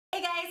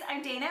Hey guys,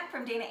 I'm Dana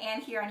from Danna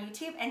Ann here on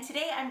YouTube, and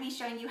today I'm going to be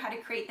showing you how to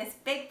create this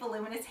big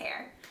voluminous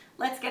hair.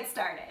 Let's get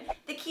started.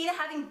 The key to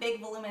having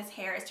big voluminous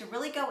hair is to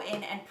really go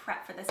in and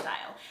prep for the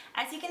style.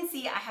 As you can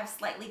see, I have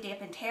slightly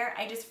dampened hair.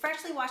 I just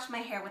freshly washed my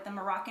hair with the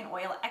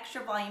Moroccanoil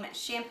Extra Volume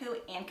shampoo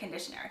and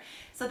conditioner.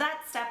 So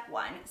that's step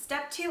one.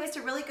 Step two is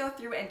to really go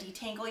through and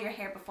detangle your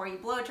hair before you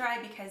blow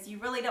dry, because you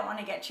really don't want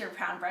to get your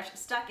round brush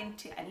stuck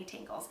into any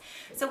tangles.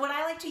 So what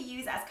I like to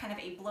use as kind of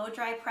a blow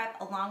dry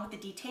prep along with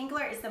the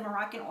detangler is the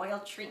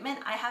Moroccanoil treatment.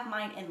 I have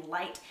mine in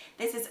light.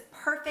 This is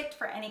perfect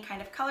for any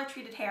kind of color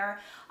treated hair.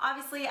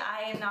 Obviously,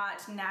 I am not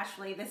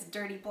naturally this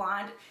dirty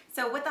blonde,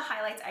 so with the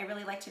highlights I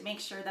really like to make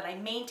sure that I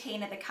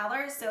maintain the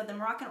color, so the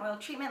Moroccanoil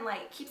treatment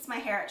light keeps my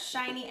hair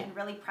shiny and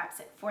really preps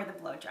it for the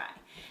blow dry.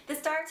 The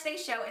star of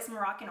today's show is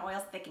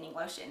Moroccanoil's Thickening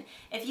Lotion.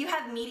 If you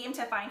have medium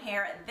to fine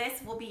hair,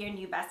 this will be your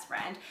new best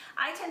friend.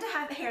 I tend to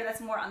have the hair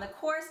that's more on the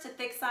coarse to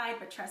thick side,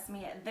 but trust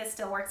me, this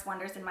still works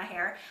wonders in my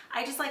hair.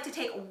 I just like to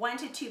take 1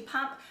 to 2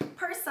 pump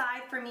per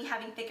side for me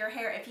having thicker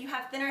hair. If you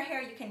have thinner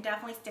hair, you can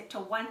definitely stick to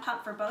 1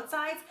 pump for both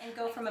sides and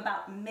go from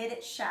about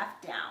mid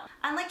shaft down.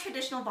 Unlike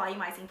traditional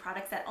volumizing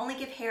products that only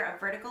give hair a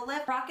vertical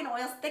lift,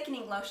 Moroccanoil's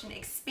Thickening Lotion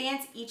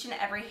expands each and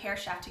every hair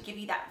shaft to give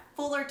you that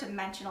fuller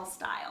dimensional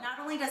style. Not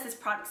only does this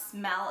product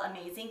smell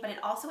amazing, but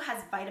it also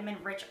has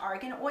vitamin-rich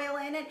argan oil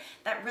in it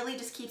that really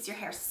just keeps your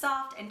hair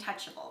soft and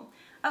touchable.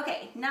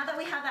 Okay, now that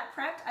we have that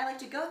prepped, I like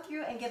to go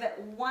through and give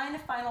it one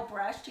final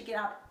brush to get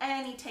out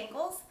any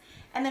tangles.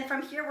 And then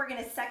from here, we're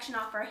gonna section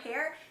off our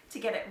hair to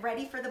get it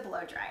ready for the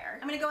blow dryer.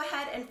 I'm gonna go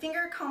ahead and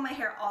finger comb my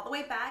hair all the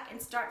way back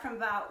and start from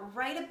about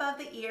right above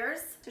the ears.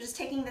 So just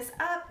taking this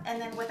up,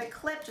 and then with a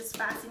clip, just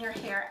fasten your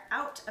hair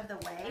out of the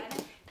way.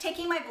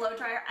 Taking my blow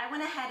dryer, I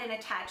went ahead and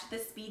attached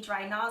this speed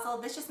dry nozzle.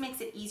 This just makes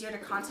it easier to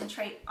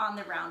concentrate on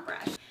the round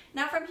brush.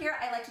 Now from here,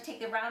 I like to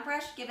take the round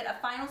brush, give it a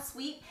final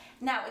sweep.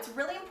 Now it's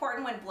really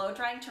important when blow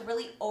drying to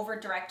really over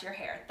direct your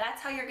hair.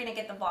 That's how you're gonna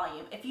get the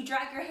volume. If you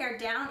drag your hair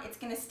down, it's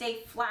gonna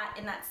stay flat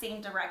in that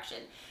same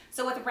direction.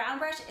 So with a round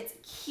brush, it's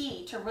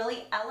key to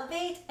really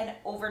elevate and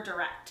over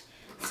direct.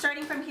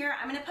 Starting from here,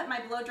 I'm gonna put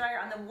my blow dryer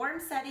on the warm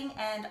setting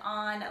and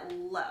on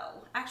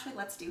low. Actually,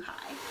 let's do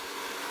high.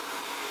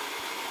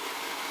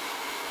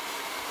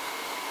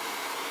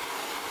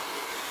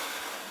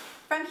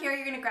 From here,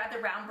 you're gonna grab the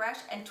round brush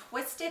and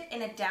twist it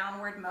in a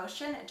downward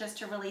motion just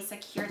to really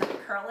secure the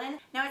curl in.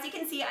 Now, as you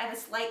can see, I have a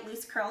slight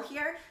loose curl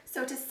here.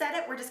 So to set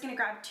it, we're just gonna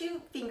grab 2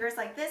 fingers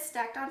like this,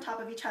 stacked on top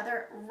of each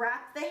other,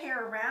 wrap the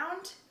hair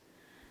around.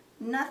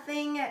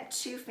 Nothing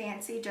too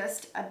fancy,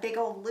 just a big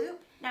old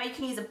loop. Now you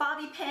can use a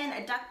bobby pin,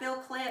 a duckbill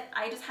clip.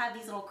 I just have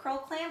these little curl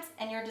clamps,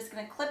 and you're just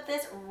gonna clip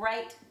this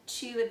right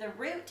to the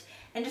root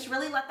and just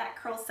really let that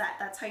curl set.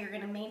 That's how you're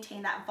gonna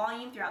maintain that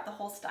volume throughout the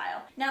whole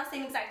style. Now,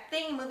 same exact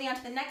thing, moving on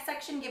to the next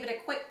section, give it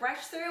a quick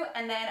brush through,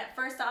 and then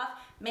first off,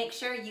 make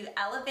sure you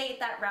elevate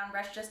that round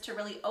brush just to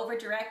really over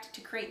direct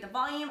to create the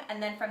volume,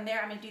 and then from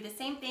there, I'm gonna do the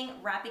same thing,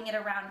 wrapping it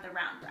around the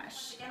round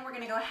brush. Again, we're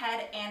gonna go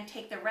ahead and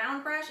take the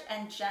round brush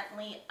and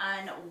gently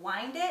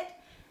unwind it,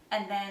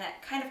 and then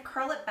kind of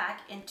curl it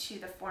back into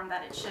the form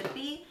that it should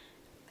be.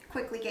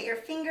 Quickly get your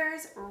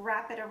fingers,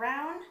 wrap it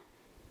around,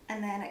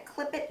 and then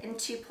clip it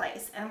into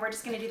place. And we're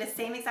just gonna do the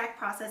same exact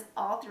process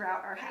all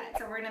throughout our head.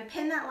 So we're gonna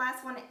pin that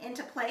last one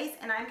into place,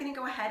 and I'm gonna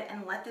go ahead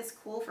and let this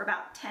cool for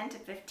about 10 to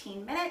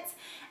 15 minutes,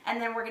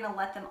 and then we're gonna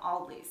let them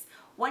all loose.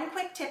 One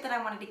quick tip that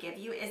I wanted to give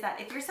you is that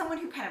if you're someone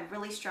who kind of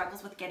really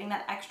struggles with getting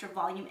that extra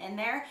volume in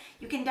there,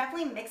 you can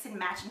definitely mix and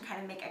match and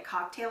kind of make a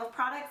cocktail of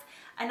products.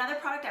 Another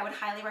product I would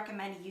highly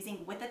recommend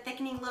using with a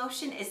thickening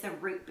lotion is the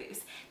Root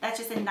Boost. That's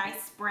just a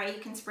nice spray.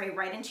 You can spray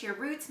right into your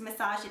roots,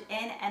 massage it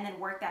in, and then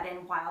work that in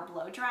while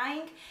blow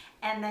drying,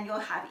 and then you'll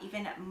have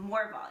even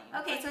more volume.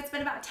 Okay, so it's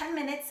been about 10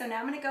 minutes, so now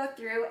I'm gonna go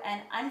through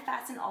and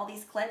unfasten all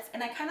these clips,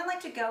 and I kind of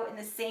like to go in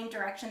the same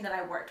direction that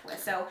I worked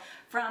with. So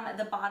from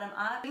the bottom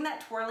up, doing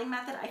that twirling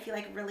method I feel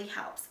like really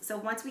helps. So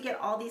once we get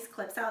all these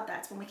clips out,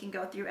 that's when we can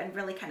go through and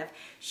really kind of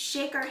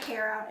shake our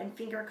hair out and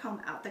finger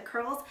comb out the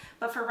curls.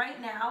 But for right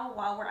now,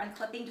 while we're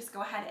unclipping, just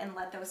go ahead and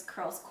let those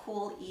curls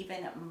cool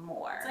even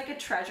more. It's like a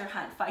treasure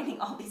hunt finding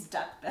all these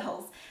duck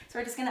bills. So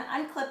we're just gonna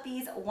unclip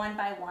these one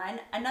by one.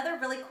 Another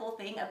really cool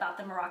thing about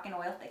the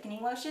Moroccanoil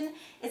Thickening Lotion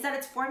is that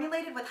it's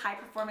formulated with high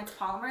performance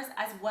polymers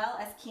as well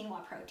as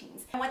quinoa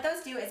proteins. And what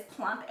those do is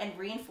plump and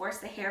reinforce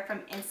the hair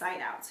from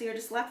inside out. So you're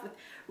just left with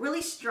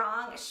really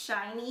strong,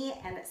 shiny,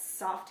 and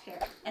soft hair.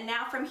 And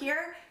now from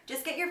here,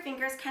 just get your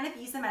fingers, kind of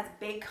use them as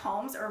big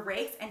combs or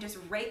rakes, and just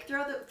rake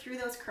through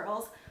those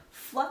curls,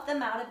 fluff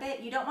them out a bit.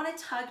 You don't want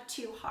to tug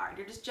too hard.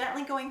 You're just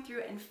gently going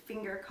through and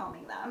finger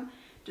combing them,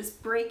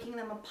 just breaking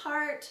them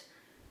apart,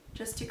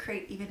 just to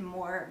create even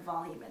more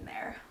volume in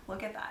there.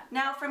 Look at that.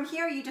 Now from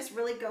here, you just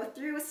really go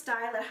through,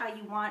 style it how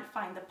you want,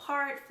 find the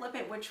part, flip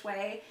it which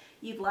way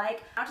you'd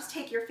like. I'll just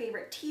take your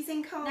favorite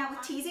teasing comb. Now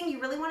with teasing,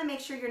 you really wanna make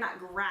sure you're not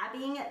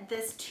grabbing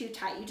this too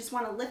tight. You just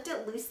wanna lift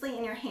it loosely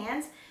in your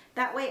hands.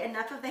 That way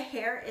enough of the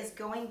hair is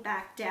going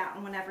back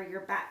down whenever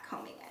you're back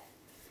combing it.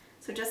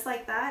 So just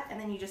like that, and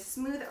then you just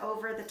smooth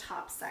over the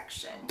top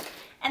section.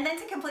 And then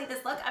to complete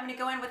this look, I'm gonna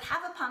go in with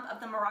half a pump of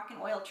the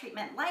Moroccanoil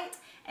Treatment Light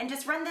and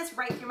just run this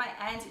right through my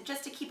end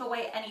just to keep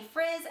away any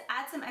frizz,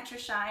 add some extra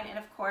shine, and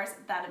of course,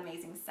 that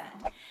amazing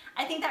scent.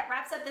 I think that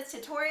wraps up this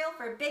tutorial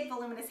for big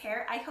voluminous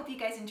hair. I hope you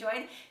guys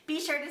enjoyed. Be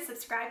sure to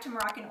subscribe to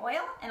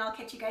Moroccanoil, and I'll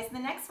catch you guys in the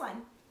next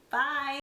one. Bye!